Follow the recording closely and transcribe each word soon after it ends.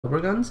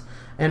guns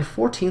and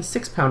 14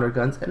 6-pounder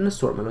guns and an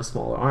assortment of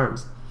smaller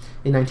arms.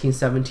 In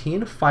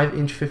 1917,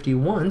 5-inch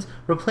 51s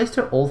replaced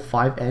her old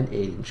 5 and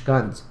 8-inch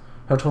guns.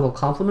 Her total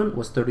complement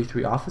was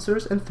 33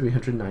 officers and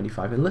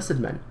 395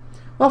 enlisted men.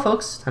 Well,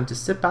 folks, time to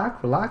sit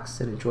back,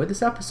 relax, and enjoy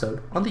this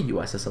episode on the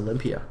USS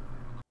Olympia.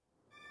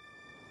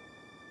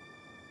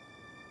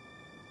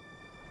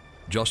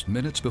 Just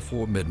minutes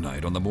before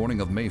midnight on the morning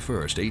of May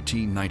 1st,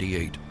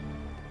 1898,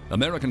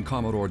 American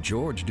Commodore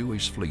George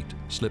Dewey's fleet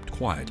slipped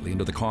quietly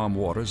into the calm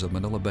waters of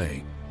Manila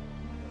Bay.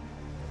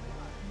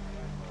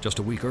 Just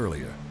a week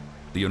earlier,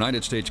 the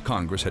United States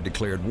Congress had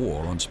declared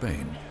war on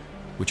Spain,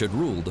 which had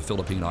ruled the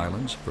Philippine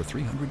Islands for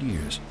 300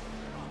 years.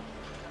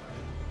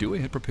 Dewey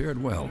had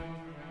prepared well.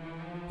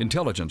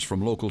 Intelligence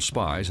from local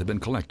spies had been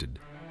collected,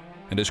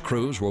 and his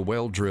crews were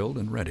well drilled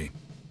and ready.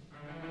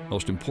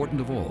 Most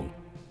important of all,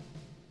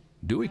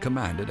 Dewey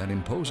commanded an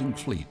imposing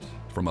fleet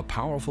from a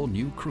powerful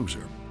new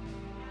cruiser.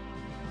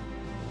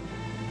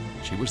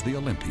 She was the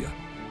Olympia,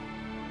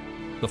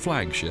 the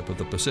flagship of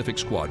the Pacific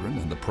Squadron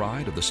and the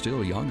pride of the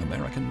still young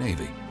American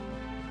Navy.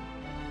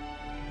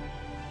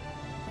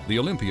 The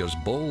Olympia's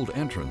bold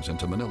entrance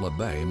into Manila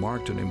Bay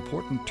marked an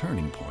important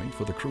turning point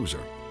for the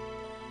cruiser.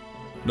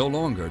 No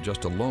longer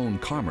just a lone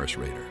commerce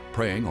raider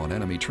preying on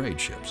enemy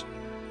trade ships,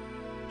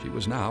 she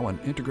was now an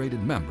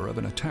integrated member of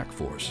an attack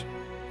force,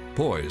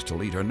 poised to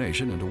lead her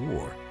nation into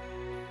war.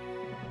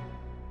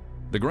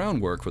 The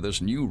groundwork for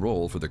this new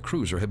role for the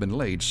cruiser had been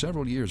laid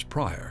several years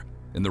prior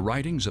in the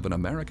writings of an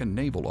American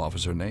naval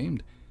officer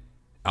named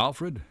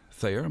Alfred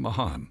Thayer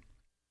Mahan.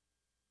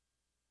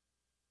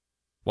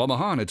 While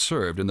Mahan had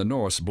served in the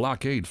North's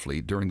blockade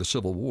fleet during the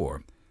Civil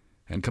War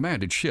and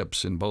commanded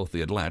ships in both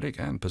the Atlantic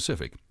and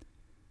Pacific,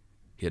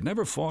 he had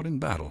never fought in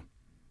battle.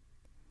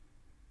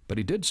 But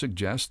he did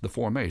suggest the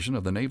formation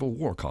of the Naval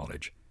War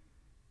College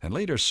and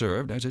later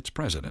served as its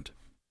president.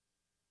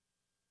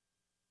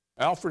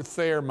 Alfred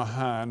Thayer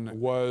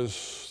Mahan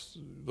was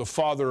the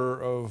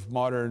father of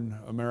modern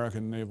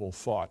American naval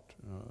thought.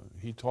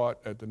 He taught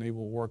at the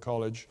Naval War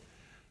College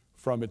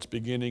from its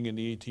beginning in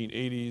the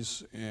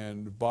 1880s,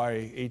 and by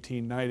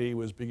 1890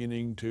 was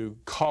beginning to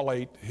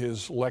collate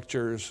his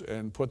lectures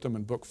and put them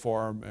in book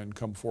form and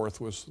come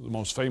forth with the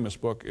most famous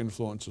book,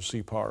 Influence of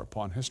Sea Power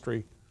Upon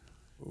History,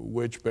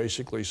 which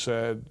basically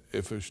said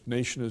if a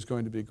nation is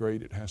going to be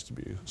great, it has to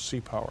be a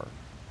sea power.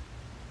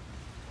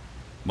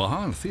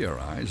 Mahan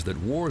theorized that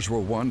wars were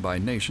won by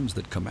nations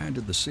that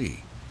commanded the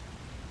sea,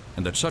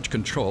 and that such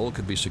control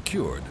could be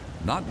secured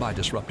not by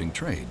disrupting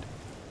trade,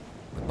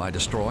 but by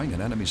destroying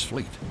an enemy's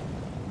fleet.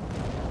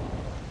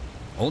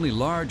 Only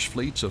large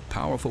fleets of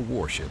powerful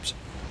warships,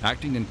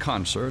 acting in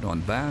concert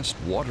on vast,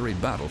 watery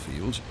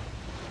battlefields,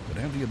 would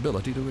have the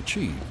ability to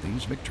achieve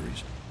these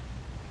victories.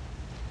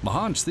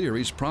 Mahan's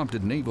theories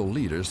prompted naval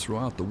leaders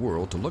throughout the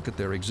world to look at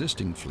their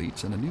existing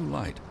fleets in a new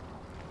light.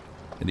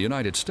 In the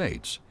United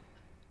States,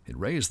 it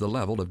raised the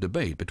level of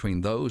debate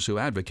between those who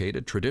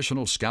advocated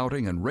traditional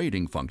scouting and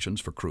raiding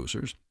functions for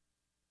cruisers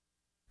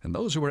and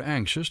those who were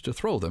anxious to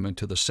throw them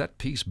into the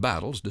set-piece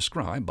battles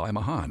described by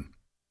Mahan.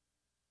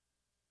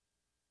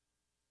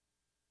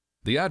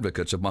 The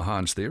advocates of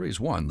Mahan's theories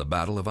won the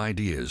battle of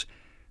ideas,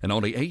 and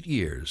only 8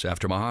 years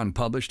after Mahan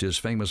published his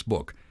famous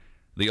book,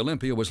 the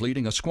Olympia was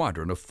leading a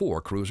squadron of 4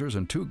 cruisers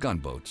and 2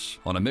 gunboats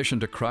on a mission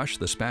to crush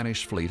the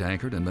Spanish fleet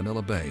anchored in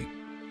Manila Bay.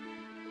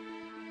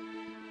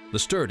 The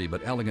sturdy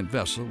but elegant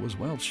vessel was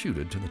well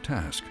suited to the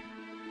task.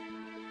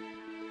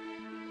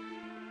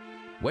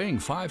 Weighing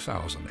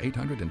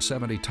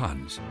 5,870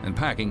 tons and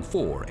packing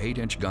 4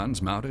 8-inch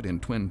guns mounted in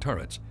twin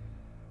turrets,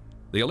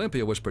 the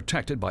Olympia was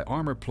protected by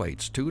armor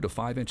plates 2 to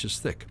 5 inches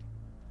thick,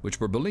 which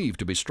were believed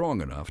to be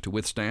strong enough to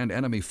withstand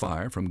enemy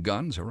fire from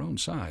guns her own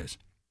size,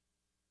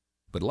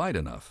 but light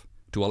enough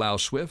to allow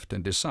swift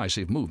and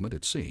decisive movement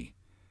at sea.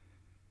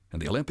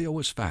 And the Olympia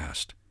was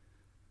fast.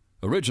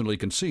 Originally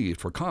conceived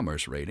for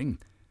commerce raiding,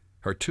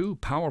 her 2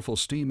 powerful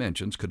steam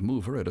engines could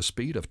move her at a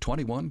speed of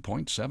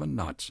 21.7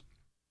 knots.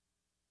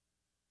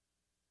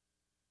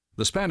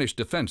 The Spanish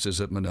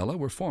defenses at Manila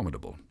were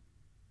formidable,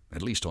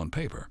 at least on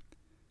paper,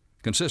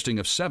 consisting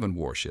of 7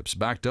 warships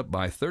backed up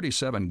by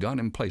 37 gun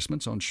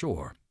emplacements on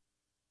shore.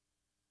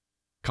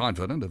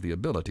 Confident of the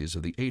abilities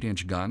of the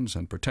 8-inch guns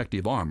and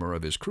protective armor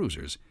of his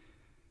cruisers,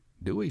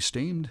 Dewey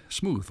steamed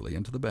smoothly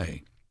into the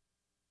bay.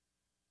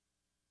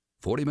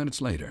 40 minutes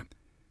later,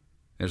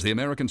 as the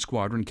American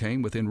squadron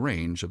came within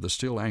range of the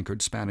still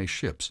anchored Spanish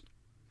ships,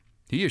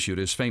 he issued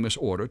his famous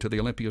order to the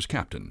Olympia's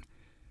captain: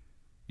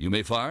 "You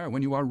may fire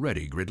when you are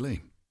ready,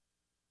 Gridley."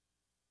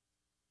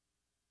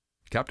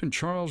 Captain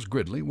Charles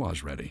Gridley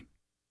was ready.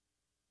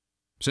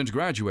 Since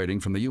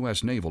graduating from the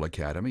U.S. Naval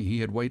Academy, he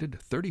had waited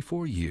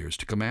 34 years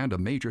to command a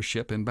major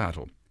ship in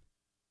battle.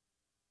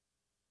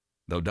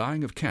 Though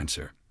dying of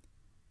cancer,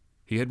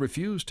 he had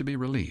refused to be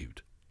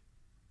relieved,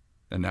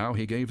 and now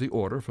he gave the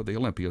order for the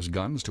Olympia's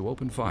guns to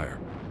open fire.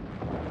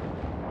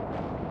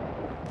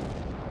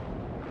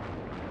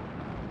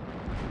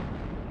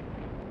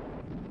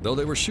 Though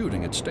they were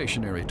shooting at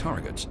stationary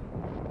targets,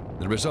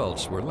 the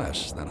results were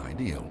less than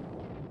ideal.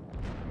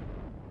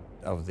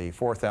 Of the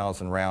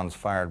 4,000 rounds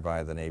fired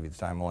by the Navy at the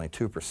time, only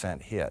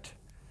 2% hit.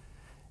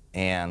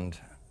 And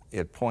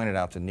it pointed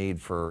out the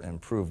need for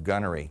improved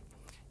gunnery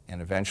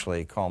and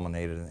eventually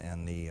culminated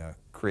in the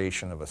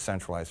creation of a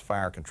centralized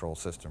fire control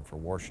system for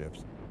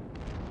warships.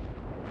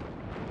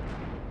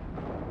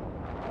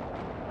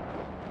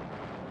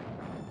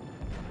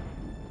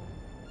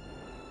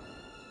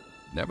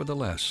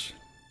 Nevertheless,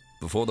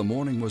 before the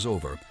morning was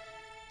over,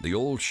 the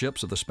old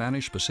ships of the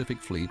Spanish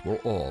Pacific Fleet were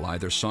all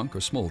either sunk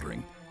or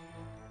smoldering,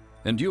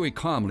 and Dewey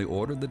calmly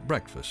ordered that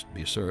breakfast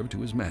be served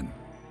to his men.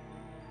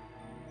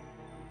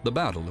 The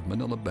Battle of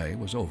Manila Bay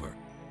was over.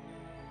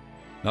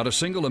 Not a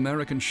single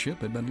American ship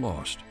had been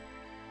lost.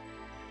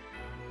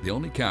 The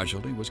only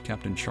casualty was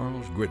Captain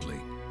Charles Gridley,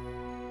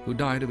 who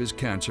died of his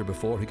cancer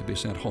before he could be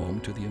sent home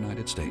to the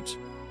United States.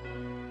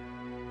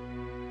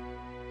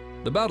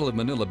 The Battle of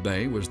Manila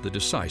Bay was the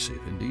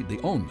decisive, indeed the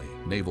only,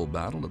 naval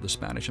battle of the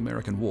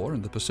Spanish-American War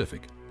in the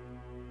Pacific.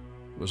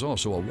 It was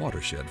also a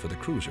watershed for the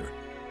cruiser,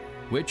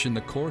 which in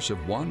the course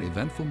of one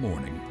eventful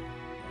morning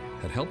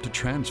had helped to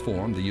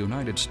transform the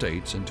United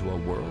States into a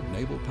world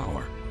naval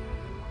power.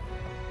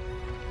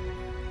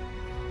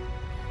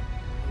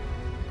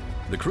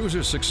 The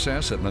cruiser's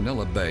success at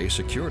Manila Bay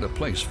secured a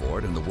place for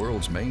it in the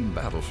world's main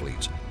battle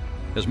fleets,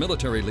 as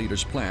military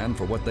leaders planned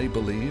for what they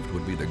believed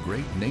would be the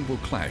great naval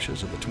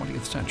clashes of the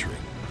 20th century.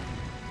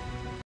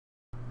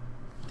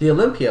 The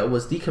Olympia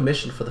was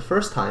decommissioned for the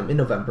first time in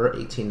November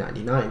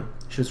 1899.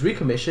 She was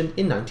recommissioned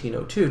in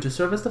 1902 to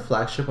serve as the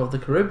flagship of the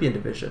Caribbean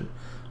Division.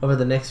 Over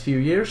the next few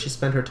years, she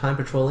spent her time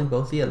patrolling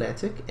both the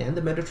Atlantic and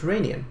the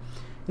Mediterranean.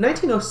 In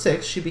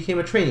 1906, she became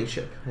a training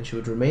ship, and she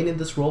would remain in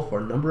this role for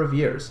a number of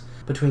years.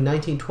 Between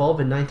 1912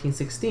 and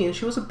 1916,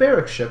 she was a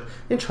barrack ship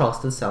in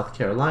Charleston, South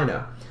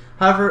Carolina.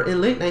 However, in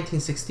late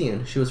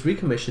 1916, she was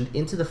recommissioned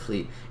into the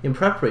fleet in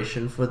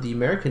preparation for the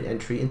American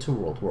entry into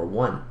World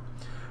War I.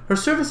 Her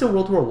service in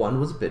World War I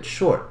was a bit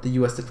short. The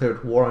U.S.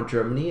 declared war on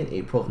Germany in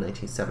April of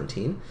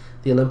 1917.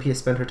 The Olympia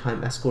spent her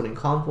time escorting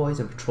convoys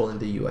and patrolling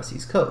the U.S.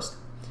 East Coast.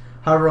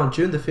 However, on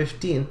June the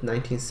 15th,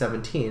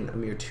 1917, a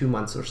mere 2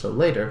 months or so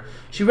later,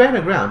 she ran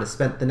aground and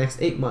spent the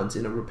next 8 months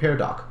in a repair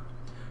dock.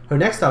 Her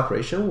next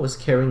operation was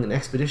carrying an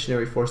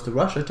expeditionary force to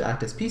Russia to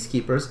act as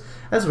peacekeepers,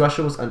 as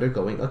Russia was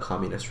undergoing a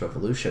communist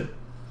revolution.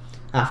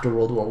 After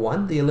World War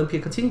I, the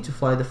Olympia continued to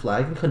fly the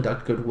flag and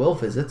conduct goodwill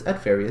visits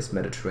at various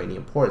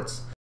Mediterranean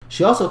ports.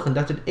 She also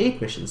conducted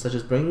aid missions, such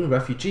as bringing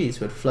refugees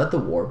who had fled the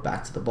war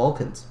back to the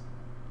Balkans.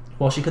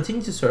 While she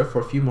continued to serve for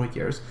a few more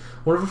years,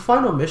 one of her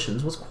final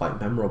missions was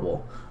quite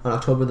memorable. On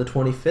October the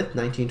 25th,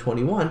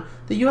 1921,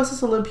 the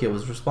USS Olympia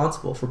was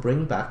responsible for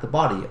bringing back the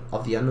body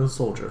of the unknown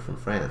soldier from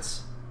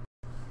France.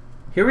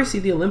 Here we see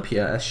the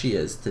Olympia as she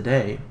is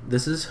today.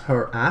 This is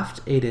her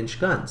aft 8-inch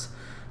guns.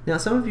 Now,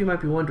 some of you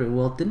might be wondering,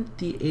 well, didn't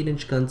the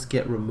 8-inch guns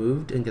get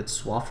removed and get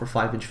swapped for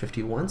 5-inch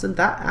 51s? And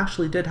that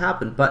actually did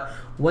happen, but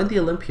when the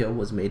Olympia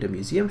was made a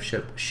museum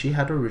ship, she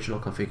had her original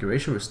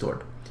configuration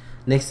restored.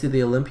 Next to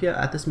the Olympia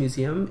at this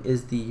museum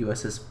is the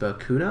USS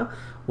Bakuna,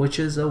 which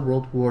is a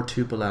World War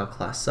II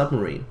Balao-class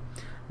submarine.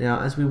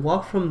 Now, as we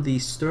walk from the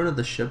stern of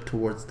the ship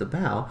towards the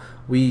bow,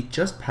 we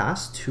just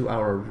passed to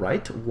our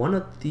right one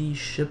of the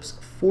ship's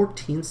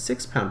 14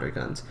 6-pounder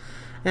guns.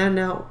 And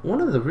now, one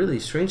of the really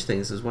strange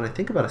things is when I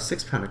think about a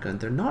 6-pounder gun,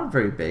 they're not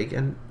very big,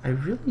 and I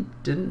really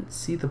didn't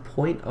see the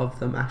point of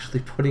them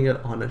actually putting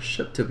it on a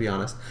ship, to be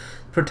honest.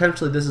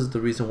 Potentially, this is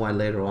the reason why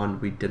later on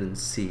we didn't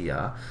see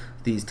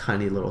these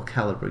tiny little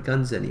caliber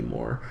guns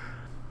anymore.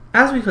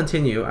 As we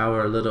continue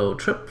our little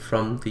trip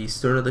from the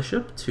stern of the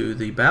ship to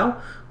the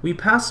bow, we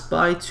pass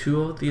by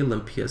two of the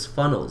Olympia's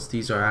funnels.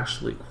 These are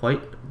actually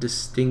quite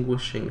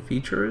distinguishing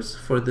features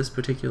for this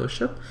particular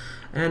ship,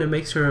 and it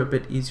makes her a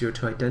bit easier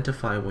to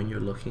identify when you're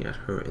looking at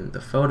her in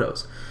the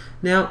photos.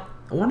 Now,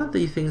 one of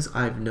the things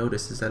I've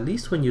noticed is, at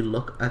least when you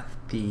look at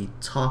the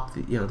top,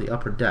 the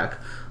upper deck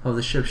of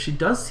the ship, she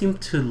does seem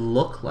to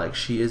look like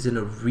she is in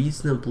a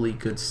reasonably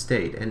good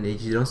state, and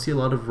you don't see a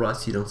lot of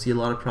rust, you don't see a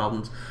lot of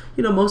problems.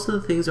 Most of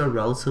the things are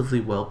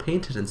relatively well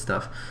painted and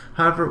stuff.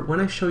 However,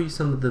 when I show you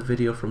some of the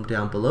video from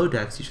down below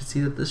decks, you should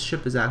see that this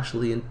ship is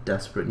actually in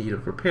desperate need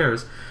of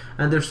repairs,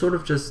 and they're sort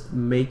of just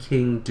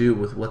making do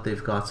with what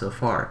they've got so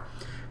far.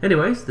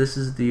 Anyways, this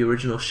is the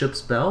original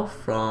ship's bell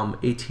from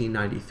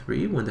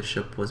 1893 when the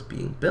ship was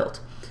being built.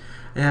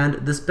 And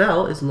this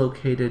bell is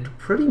located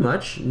pretty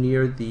much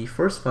near the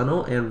first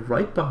funnel and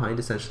right behind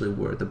essentially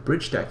where the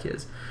bridge deck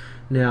is.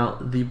 Now,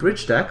 the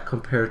bridge deck,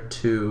 compared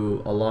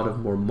to a lot of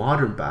more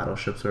modern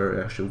battleships,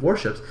 or actually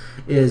warships,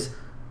 is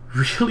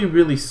really,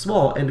 really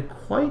small and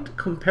quite,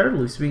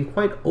 comparatively speaking,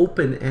 quite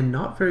open and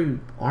not very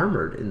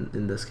armored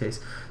in this case.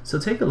 So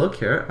take a look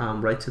here,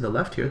 right to the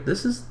left here.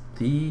 This is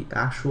the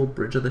actual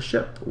bridge of the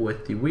ship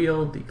with the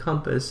wheel, the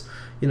compass,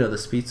 the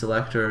speed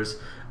selectors,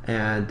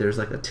 and there's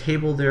like a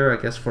table there,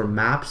 I guess, for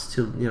maps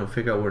to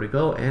figure out where to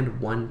go, and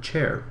one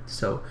chair.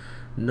 So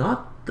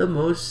Not the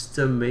most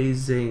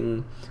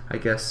amazing, I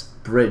guess,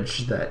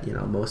 bridge that,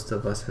 most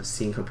of us have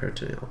seen compared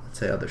to, let's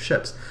say other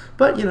ships.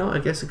 But, I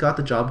guess it got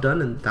the job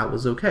done and that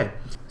was okay.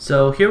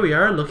 So here we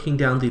are looking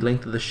down the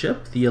length of the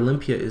ship. The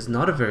Olympia is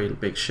not a very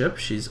big ship.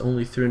 She's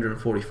only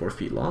 344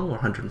 feet long, or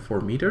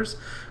 104 meters,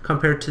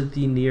 compared to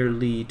the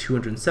nearly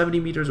 270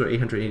 meters or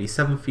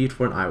 887 feet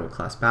for an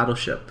Iowa-class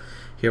battleship.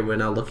 Here we're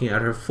now looking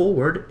at her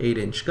forward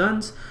 8-inch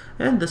guns,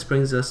 and this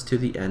brings us to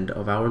the end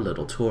of our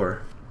little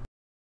tour.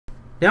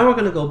 Now we're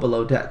going to go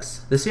below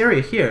decks. This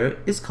area here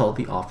is called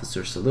the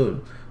Officer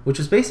Saloon, which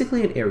is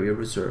basically an area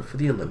reserved for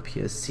the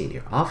Olympia's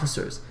senior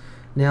officers.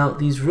 Now,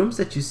 these rooms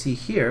that you see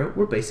here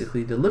were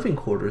basically the living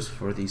quarters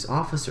for these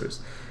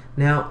officers.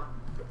 Now,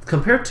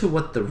 compared to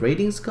what the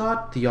ratings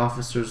got, the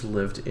officers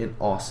lived in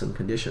awesome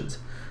conditions.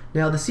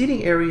 Now, the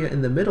seating area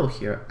in the middle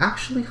here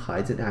actually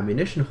hides an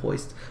ammunition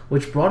hoist,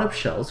 which brought up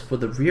shells for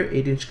the rear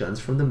 8-inch guns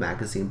from the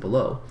magazine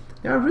below.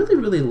 Now, I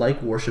really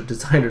like warship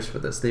designers for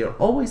this. They are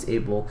always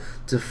able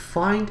to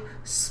find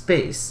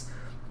space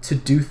to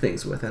do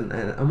things with, and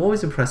I'm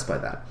always impressed by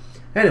that.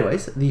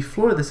 Anyways, the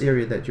floor of this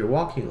area that you're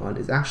walking on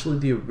is actually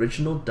the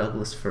original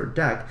Douglas fir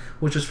deck,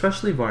 which was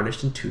freshly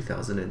varnished in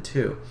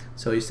 2002.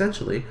 So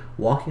essentially,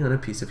 walking on a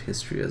piece of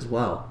history as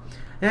well.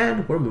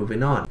 And we're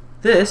moving on.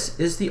 This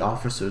is the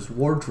officers'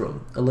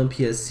 wardroom.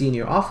 Olympia's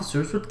senior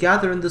officers would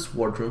gather in this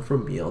wardroom for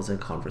meals and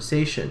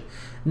conversation.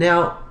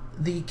 Now,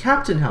 the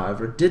captain,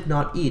 however, did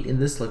not eat in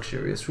this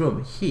luxurious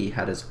room. He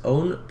had his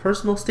own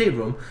personal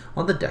stateroom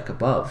on the deck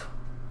above.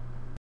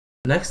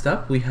 Next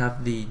up, we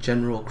have the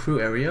general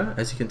crew area.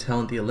 As you can tell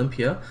in the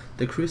Olympia,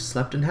 the crew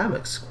slept in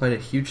hammocks, quite a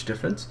huge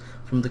difference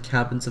from the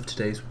cabins of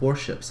today's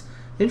warships.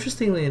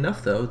 Interestingly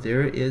enough, though,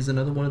 there is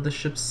another one of the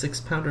ship's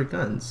 6-pounder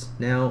guns.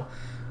 Now,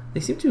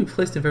 they seem to be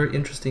placed in very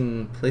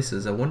interesting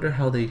places. I wonder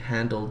how they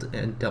handled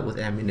and dealt with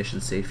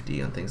ammunition safety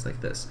and things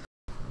like this.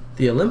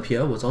 The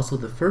Olympia was also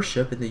the first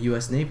ship in the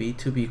US Navy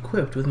to be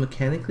equipped with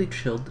mechanically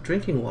chilled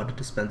drinking water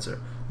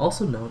dispenser,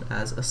 also known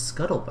as a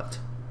scuttlebutt.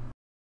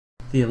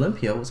 The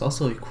Olympia was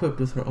also equipped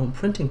with her own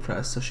printing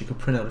press so she could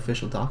print out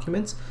official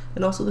documents,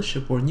 and also the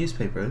shipboard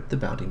newspaper, the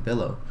Bounding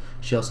Billow.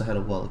 She also had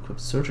a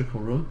well-equipped surgical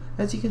room,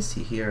 as you can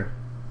see here.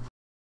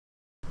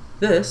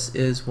 This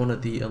is one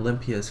of the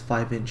Olympia's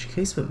 5-inch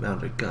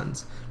casement-mounted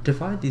guns. To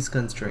fire these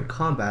guns during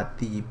combat,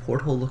 the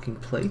porthole-looking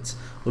plates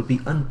would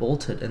be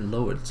unbolted and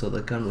lowered so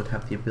the gun would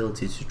have the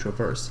ability to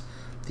traverse.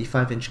 The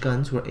 5-inch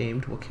guns were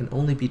aimed what can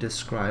only be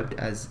described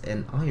as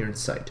an iron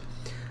sight.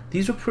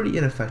 These were pretty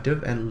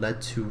ineffective and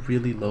led to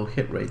really low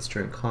hit rates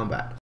during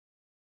combat.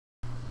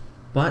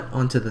 But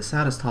onto the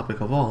saddest topic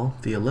of all,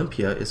 the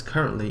Olympia is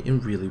currently in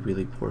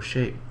really poor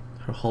shape.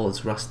 Her hull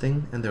is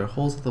rusting, and there are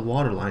holes at the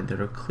waterline that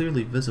are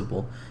clearly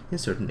visible in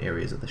certain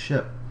areas of the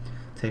ship.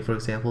 Take for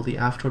example the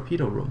aft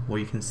torpedo room,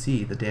 where you can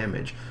see the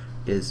damage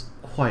is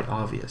quite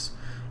obvious.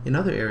 In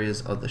other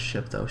areas of the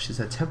ship though, she's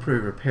had temporary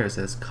repairs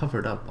that has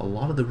covered up a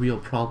lot of the real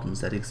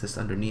problems that exist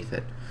underneath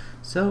it.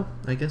 So,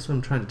 I guess what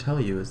I'm trying to tell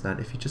you is that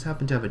if you just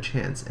happen to have a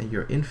chance and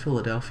you're in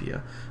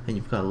Philadelphia and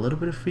you've got a little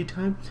bit of free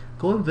time,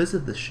 go and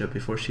visit this ship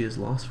before she is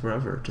lost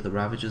forever to the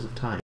ravages of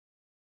time.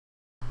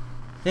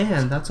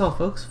 And that's all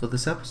folks for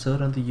this episode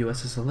on the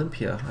USS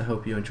Olympia. I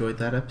hope you enjoyed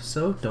that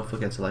episode. Don't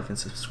forget to like and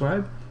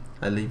subscribe.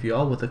 I leave you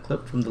all with a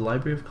clip from the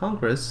Library of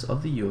Congress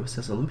of the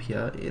USS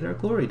Olympia in our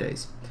glory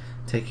days.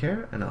 Take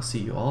care, and I'll see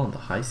you all on the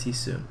high seas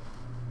soon.